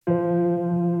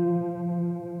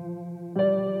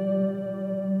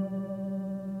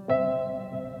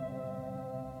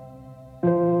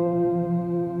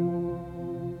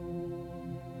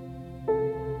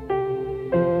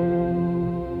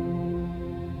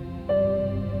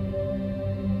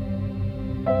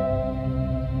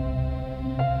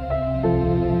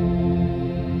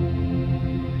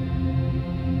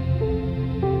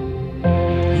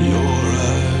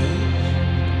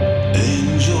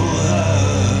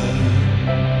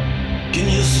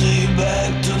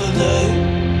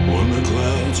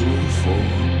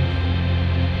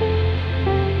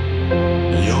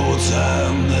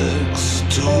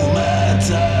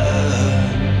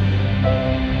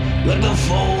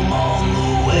I'm on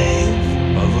the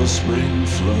wave of a spring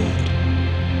flood.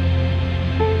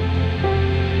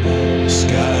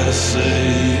 Sky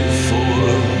save for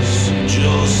us,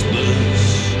 just this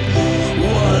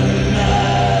one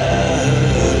night,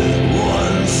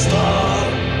 one star.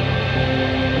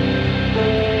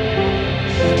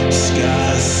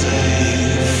 Sky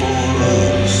save for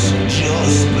us,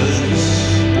 just this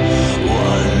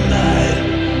one night,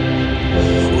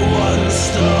 one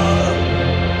star.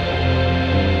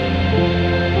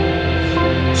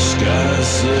 Sky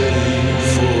save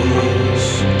for us,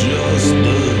 just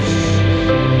this.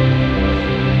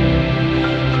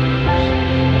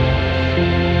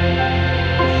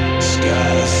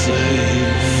 Sky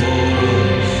save for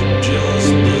us,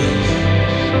 just this.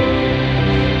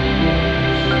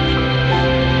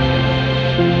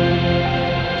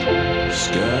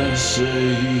 Sky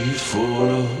save for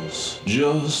us,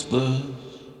 just this.